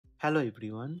Hello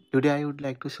everyone. Today I would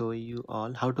like to show you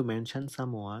all how to mention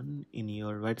someone in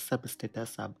your WhatsApp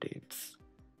status updates.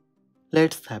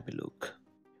 Let's have a look.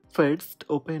 First,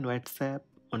 open WhatsApp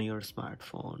on your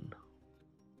smartphone.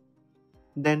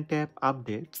 Then tap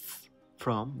Updates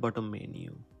from bottom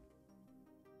menu.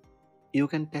 You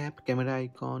can tap camera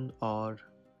icon or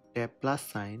tap plus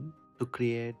sign to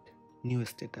create new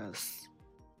status.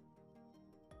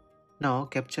 Now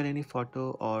capture any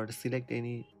photo or select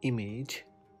any image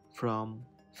from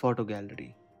photo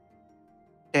gallery.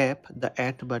 Tap the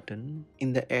Add button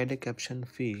in the Add a Caption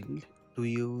field to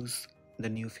use the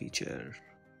new feature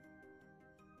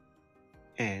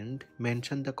and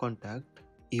mention the contact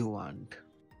you want.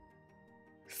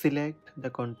 Select the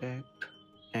contact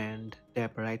and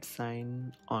tap right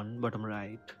sign on bottom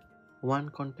right. One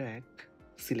contact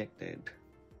selected.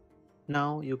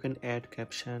 Now you can add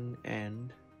caption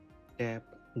and tap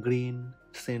green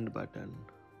Send button.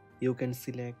 You can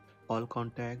select all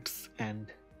contacts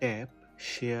and tap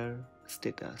Share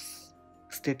Status.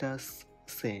 Status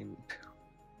sent.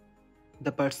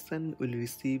 The person will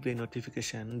receive a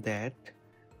notification that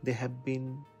they have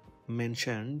been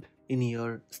mentioned in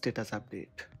your status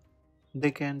update. They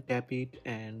can tap it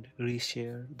and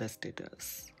reshare the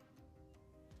status.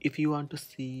 If you want to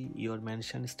see your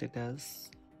mentioned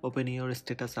status, open your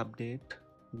status update,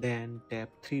 then tap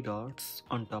three dots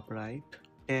on top right,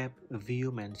 tap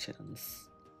View Mentions.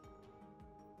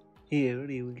 Here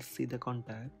you will see the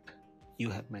contact you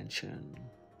have mentioned.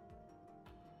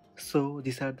 So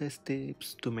these are the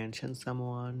steps to mention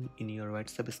someone in your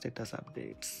WhatsApp status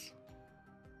updates.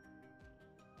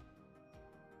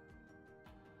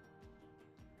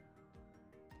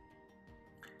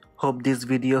 Hope this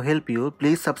video helped you.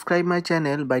 Please subscribe my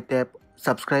channel by tap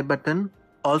subscribe button.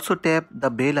 Also tap the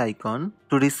bell icon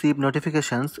to receive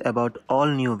notifications about all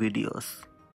new videos.